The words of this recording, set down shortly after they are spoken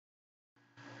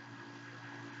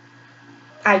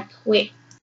I quit.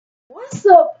 What's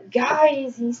up,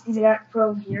 guys? He's Zach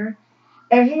Pro here,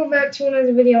 and welcome back to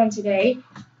another video. And today,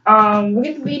 we're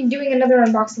going to be doing another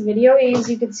unboxing video. As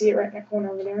you can see it right in the corner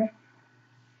over there.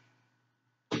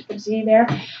 You can see there.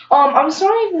 I'm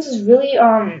sorry if this is really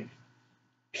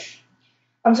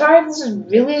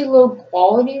low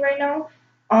quality right now.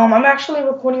 I'm actually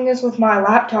recording this with my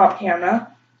laptop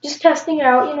camera, just testing it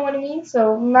out. You know what I mean?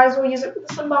 So might as well use it for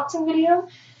this unboxing video.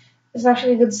 It's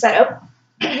actually a good setup.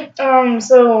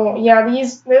 So yeah,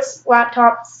 this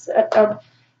laptop setup,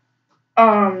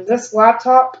 this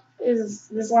laptop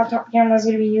camera is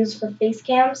going to be used for face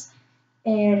cams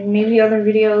and maybe other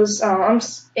videos.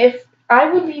 If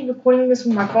I would be recording this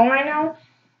with my phone right now,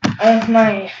 with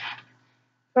my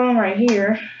phone right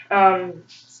here,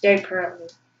 it's dead currently.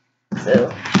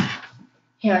 So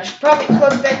yeah, I should probably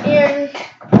plug that in.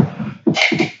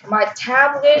 My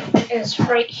tablet is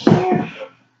right here.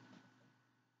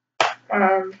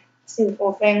 See the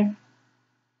whole thing.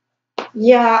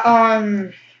 Yeah,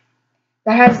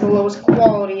 that has the lowest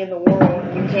quality in the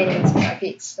world. You can't even see my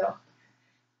face, so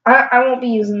I won't be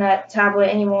using that tablet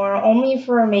anymore, only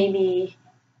for maybe.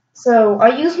 So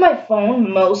I use my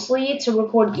phone mostly to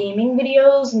record gaming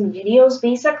videos and videos,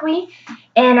 basically,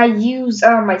 and I use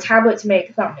my tablet to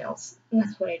make thumbnails.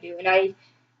 That's what I do. And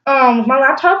with my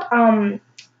laptop, I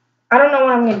don't know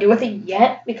what I'm gonna do with it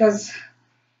yet because.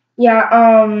 Yeah,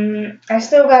 I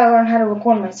still gotta learn how to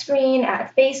record my screen,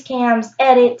 add face cams,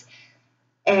 edit,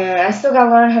 and I still gotta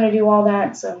learn how to do all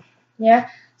that, so, yeah.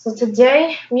 So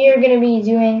today, we are gonna be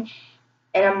doing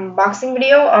an unboxing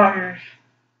video,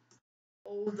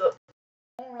 hold up.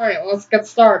 Alright, let's get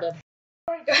started.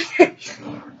 Alright, guys,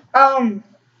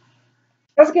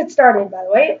 let's get started, by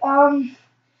the way.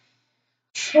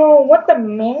 So what the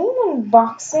main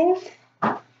unboxing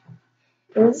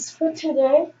is for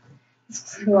today,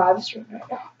 it's live stream right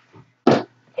now,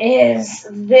 is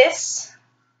this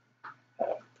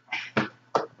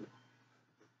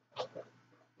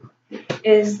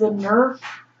is the Nerf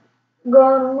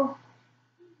gun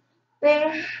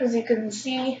thing. As you can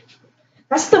see,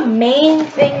 that's the main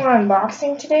thing we're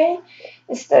unboxing today.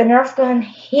 It's the Nerf gun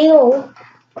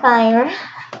Hailfire.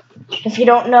 If you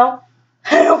don't know,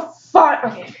 Hailfire.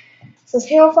 Okay, so it's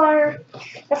Hailfire.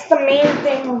 That's the main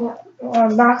thing we're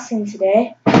unboxing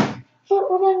today. But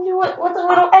we're gonna do it with the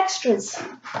little extras.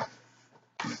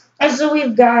 And so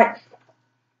we've got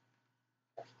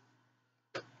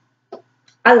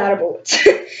a lot of bullets.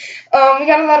 We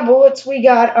got a lot of bullets. We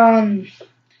got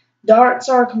darts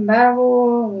are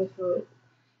compatible with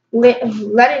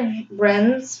leaded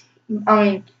brands.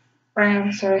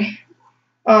 Sorry.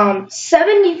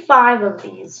 75 of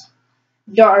these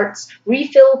darts,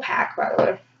 refill pack, by the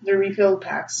way. They're refill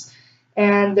packs.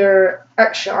 And they're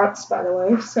X shots, by the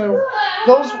way. So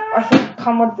those, I think,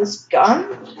 come with this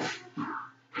gun.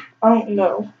 I don't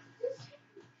know.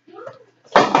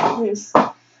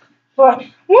 But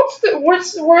where's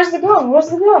the gun? Where's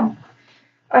the gun?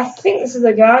 I think this is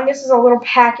the gun. This is a little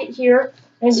packet here.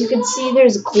 As you can see,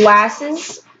 there's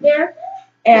glasses there.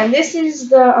 And this is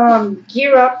the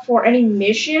gear up for any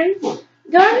mission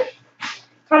gun.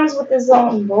 Comes with its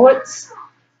own bullets.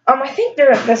 I think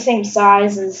they're the same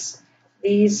size as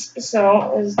these,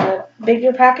 so is the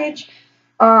bigger package.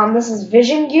 This is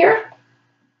vision gear.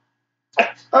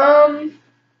 Are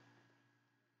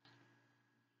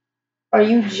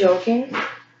you joking?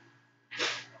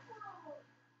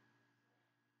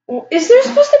 Is there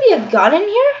supposed to be a gun in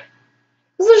here?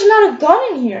 Because there's not a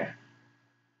gun in here.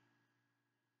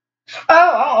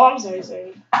 Oh, I'm sorry.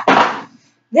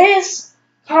 This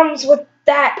comes with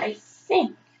that, I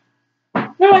think.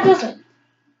 No, it doesn't.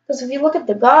 Because if you look at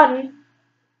the gun,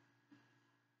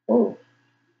 ooh.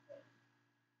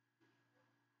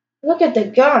 Look at the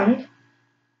gun.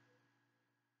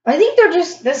 I think they're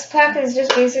just, this pack is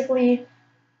just basically,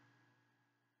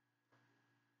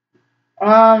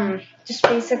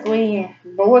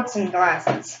 bullets and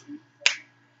glasses.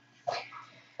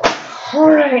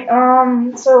 Alright,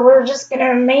 so we're just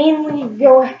gonna mainly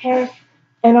go ahead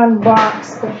and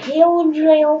unbox the Hail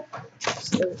Drill.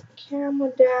 Just move the camera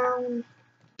down.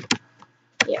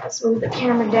 Yeah, let's move the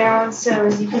camera down so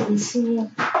as you can see.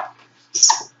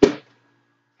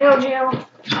 Hail Drill.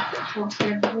 I'm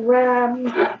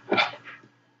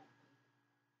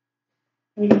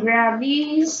gonna grab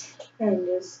these and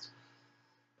just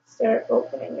start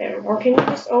opening them. Or can you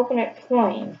just open it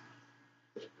plain?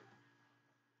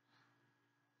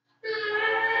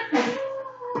 I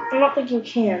don't think you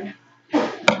can.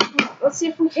 Let's see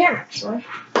if we can, actually.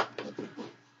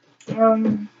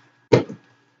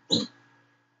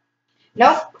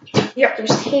 Nope. Yep,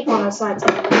 there's tape on the sides of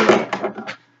it. As you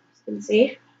can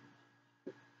see.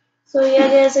 So yeah,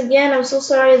 guys, again, I'm so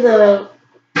sorry the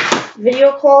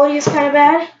video quality is kind of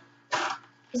bad.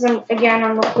 Because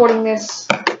I'm recording this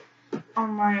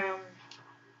on my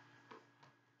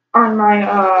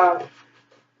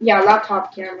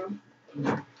laptop camera.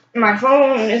 My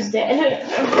phone is dead.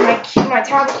 My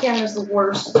tablet camera is the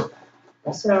worst.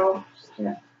 So,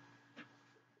 yeah.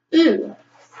 Ooh.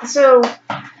 So,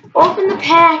 open the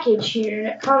package here, and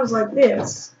it comes like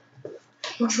this.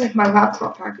 Looks like my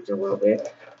laptop package a little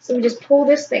bit. So we just pull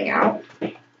this thing out.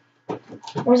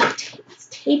 Or is it it's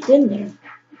taped in there?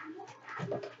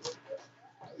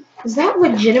 Is that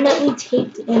legitimately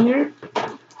taped in there?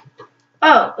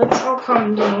 Oh, it's all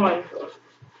comes in one.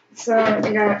 So I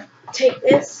gotta take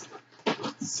this,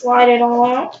 slide it all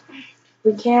out if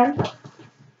we can.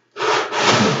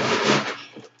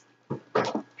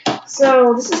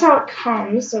 So this is how it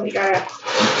comes. So we gotta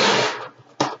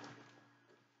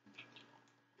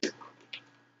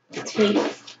tape.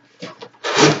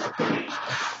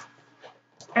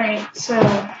 Alright, so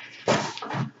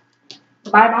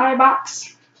bye-bye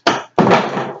box.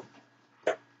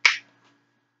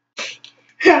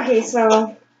 Okay,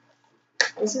 so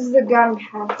this is the gun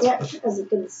packet, as you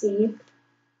can see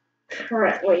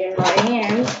currently in my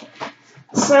hand.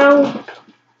 So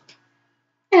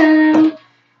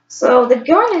the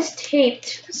gun is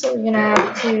taped, so we're gonna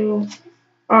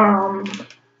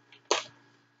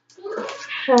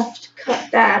have to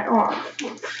cut that off.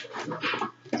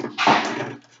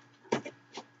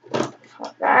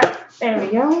 Cut that. There we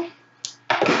go.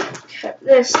 Cut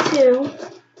this too.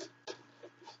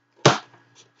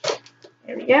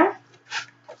 There we go.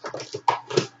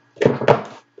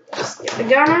 Just get the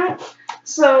gun out.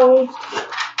 So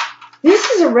this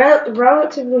is a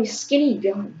relatively skinny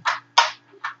gun.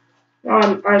 I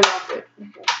love it.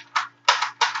 Okay.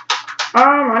 I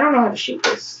don't know how to shoot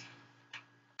this.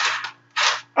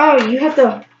 Oh, you have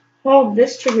to hold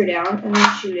this trigger down and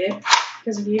then shoot it.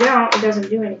 Because if you don't, it doesn't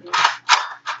do anything.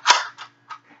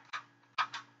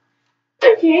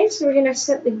 Okay, so we're gonna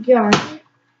set the gun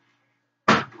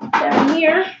down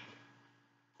here.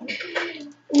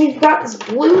 We've got this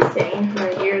blue thing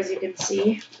right here, as you can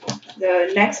see.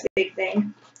 The next big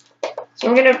thing.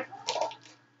 So we're gonna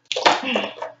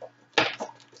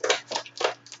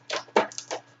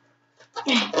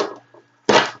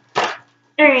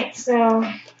Alright, so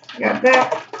got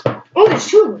that. Oh, there's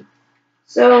two of them.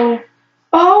 So,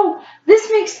 oh,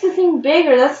 this makes the thing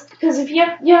bigger. That's because if you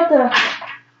have to,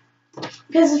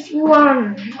 because if you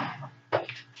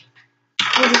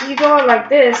go like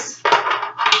this,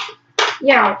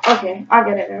 yeah, okay, I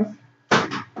get it now.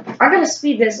 I gotta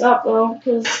speed this up though,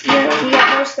 because we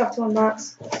got more stuff to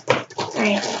unbox.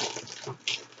 Alright.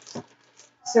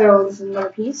 So this is another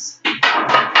piece.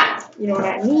 You know what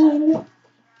I mean?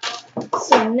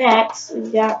 So next,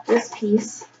 we've got this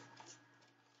piece.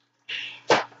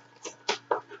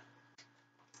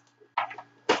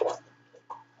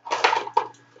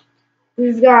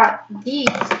 We've got these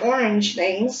orange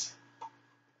things.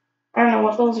 I don't know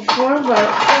what those are for, but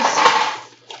there's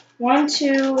 1,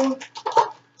 2,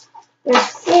 there's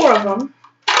 4 of them.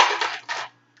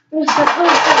 There's that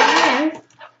little thing there.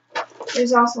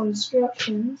 There's also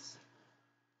instructions.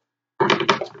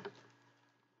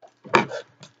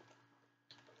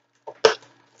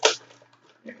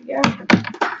 There we go.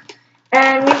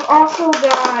 And we've also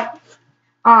got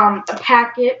a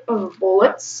packet of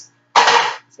bullets.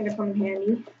 It's gonna come in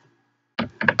handy.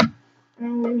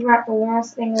 And we've got the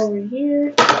last thing over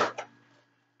here.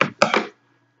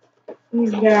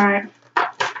 We've got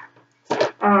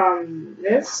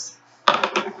this.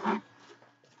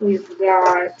 We've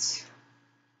got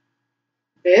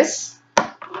this.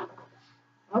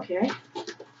 Okay.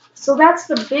 So that's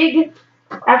the big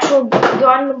actual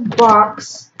gun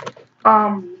box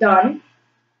done.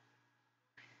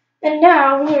 And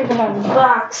now we're gonna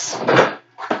unbox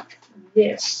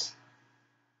this.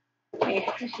 Okay,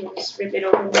 I can just rip it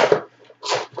open.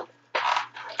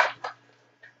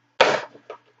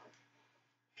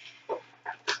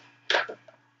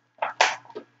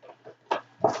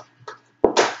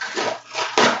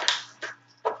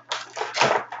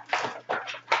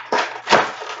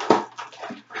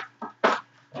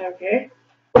 Okay.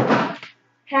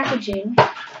 Packaging,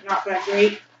 not that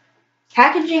great.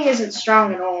 Packaging isn't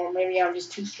strong at all. Maybe I'm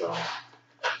just too strong.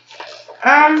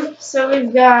 So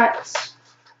we've got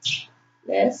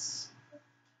this.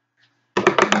 We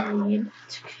need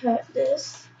to cut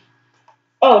this.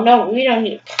 Oh no, we don't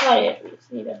need to cut it. We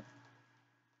just need to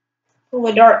pull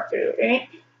a dart through, right?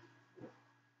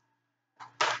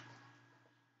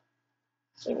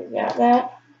 So we got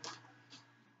that.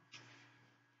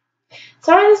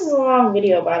 Sorry, this is a long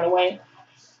video, by the way.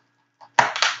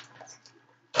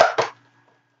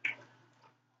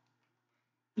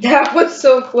 That was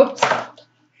so close.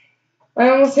 I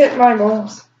almost hit my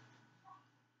balls.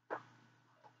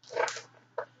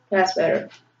 That's better.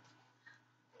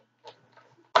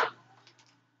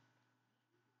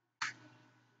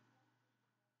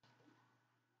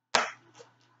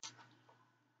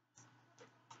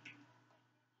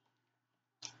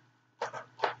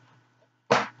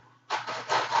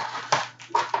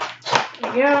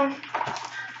 There we go.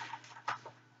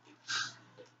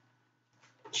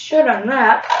 Should on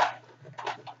that.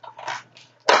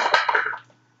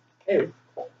 Ew.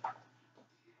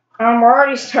 We're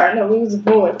already starting to lose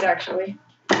bullets, actually.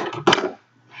 So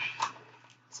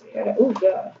we gotta, oh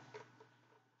god.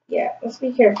 Yeah, let's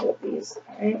be careful with these,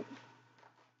 alright?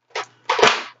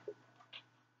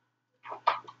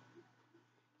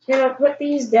 So gotta put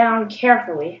these down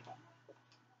carefully.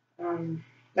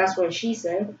 That's what she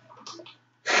said.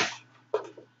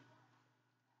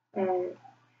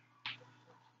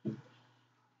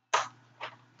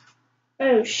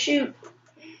 Oh shoot.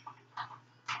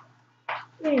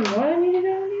 Wait, what I need to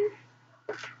go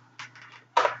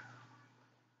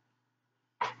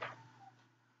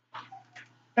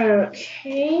here?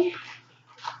 Okay.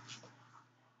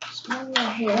 Just one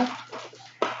more here.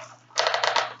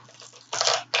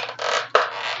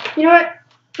 You know what?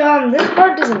 This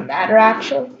part doesn't matter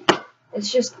actually.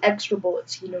 It's just extra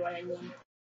bullets, you know what I mean.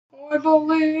 I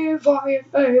believe I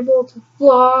am able to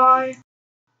fly.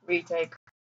 Retake.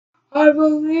 I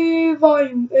believe I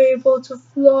am able to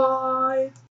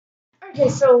fly. Okay,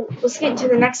 so let's get into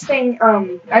the next thing.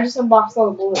 I just unboxed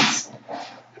all the bullets.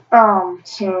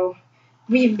 So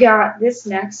we've got this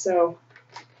next, so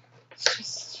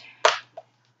let's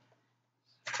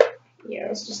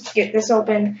just get this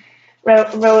open.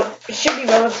 It should be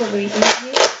relatively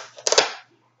easy.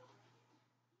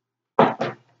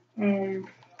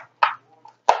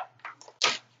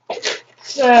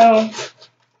 So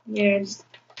just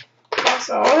that's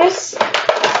all this.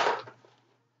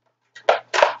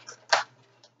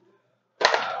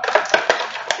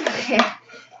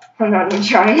 I'm not even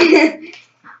trying.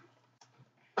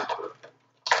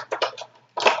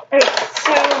 Okay,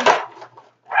 so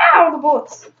ow, the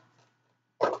bullets.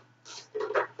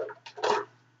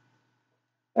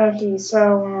 Okay,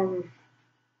 so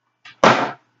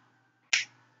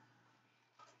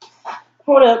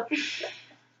hold up.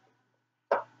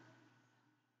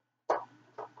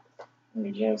 Let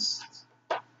me just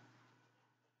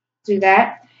do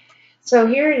that. So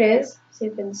here it is, so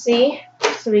you can see.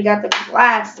 So we got the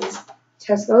glasses.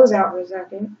 Test those out for a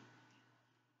second.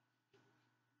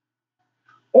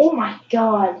 Oh my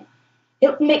god.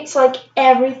 It makes like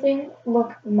everything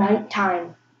look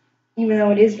nighttime. Even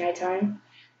though it is nighttime.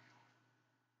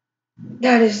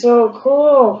 That is so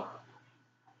cool.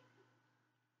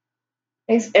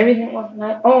 Makes everything look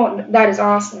night. Oh, that is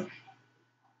awesome.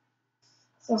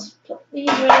 So let's put these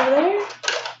right over there.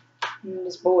 And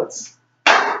just bullets.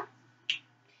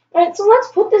 Alright, so let's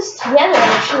put this together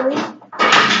actually.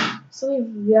 So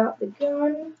we've got the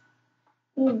gun.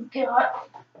 We've got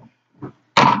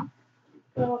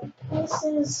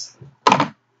pieces.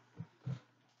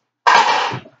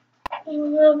 I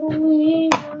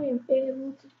believe I am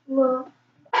able to fly.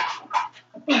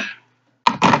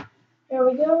 There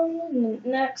we go. And then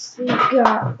next we've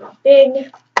got the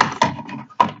big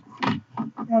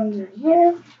under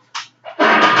here.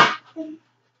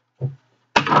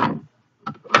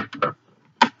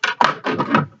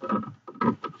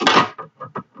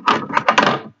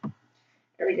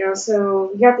 There we go.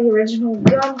 So we got the original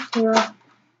gun here.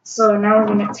 So now we're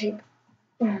gonna take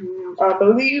our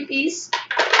blue piece.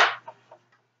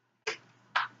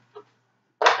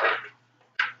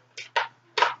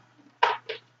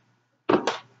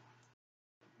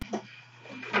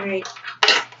 Alright.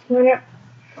 Okay.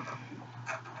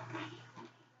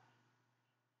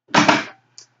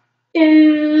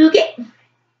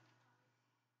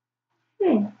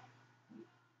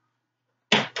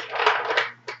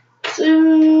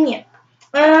 So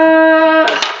yeah.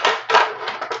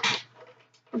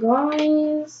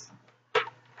 Guys,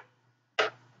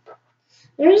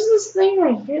 there's this thing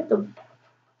right here at the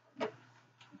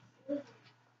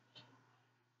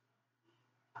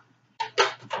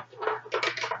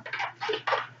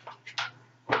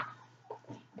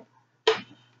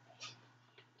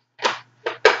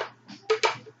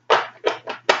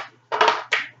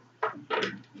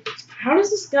how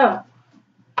does this go?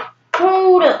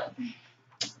 Hold up.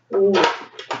 Ooh.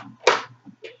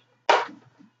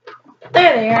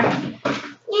 There they are.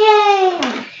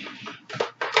 Yay!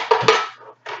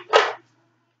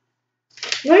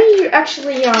 Where are you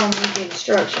actually read the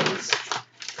instructions?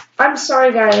 I'm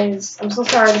sorry guys. I'm so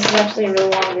sorry, this is actually a really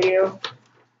long video.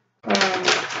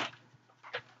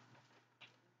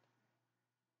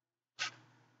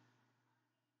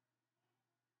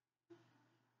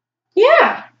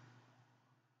 Yeah.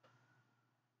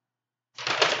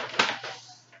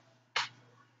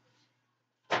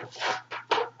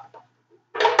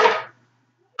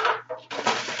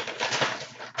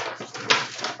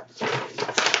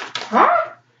 Huh?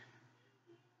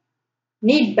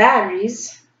 Need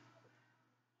batteries.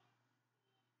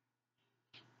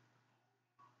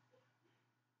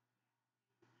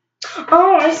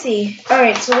 Oh, I see.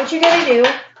 Alright, so what you gotta do,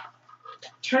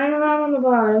 turn it around on the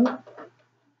bottom.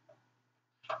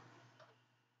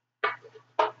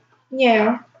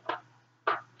 Yeah.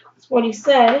 That's what he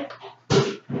said.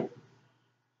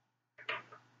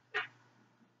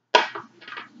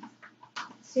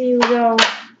 So you go.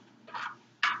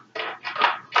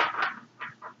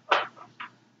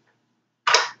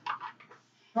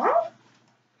 Huh?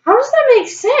 How does that make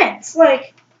sense?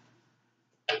 Like,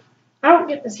 I don't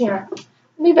get this here.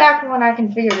 I'll be back when I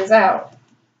can figure this out.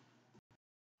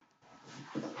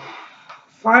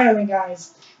 Finally,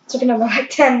 guys. It took another like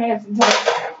 10 minutes until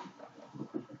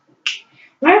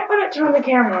right when I turned the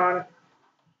camera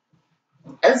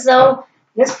on. And so,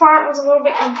 this part was a little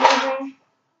bit confusing.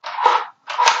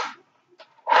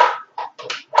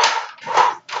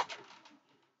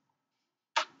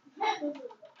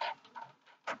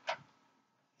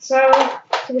 So,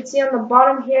 as you can see on the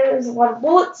bottom here, there's a lot of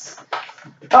bullets.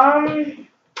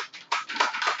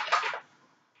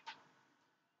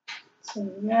 So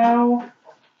now,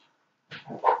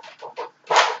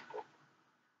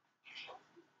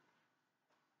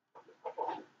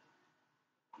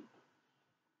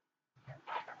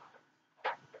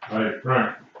 Hey,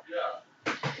 Frank.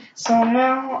 so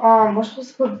now, we're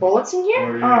supposed to put bullets in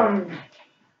here. Oh, yeah.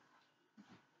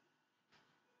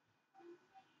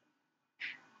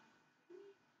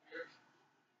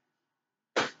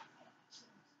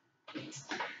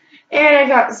 And I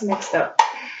got this mixed up.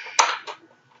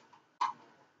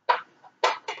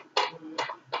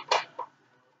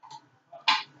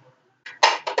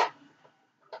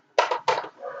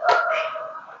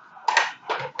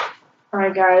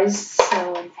 Alright, guys,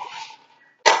 so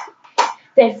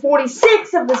day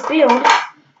 46 of this build.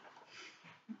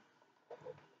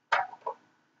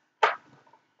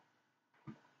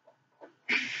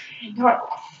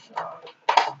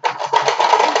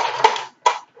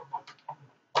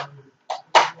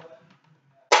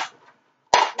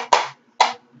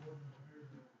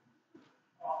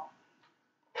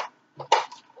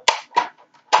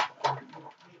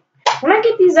 When I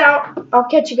get these out, I'll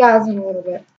catch you guys in a little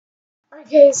bit. Alright,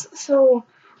 guys, so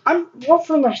we're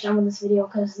pretty much done with this video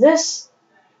because this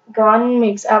gun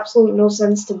makes absolutely no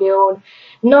sense to build.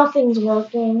 Nothing's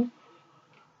working.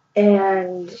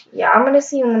 And yeah, I'm going to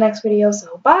see you in the next video,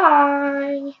 so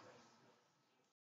bye!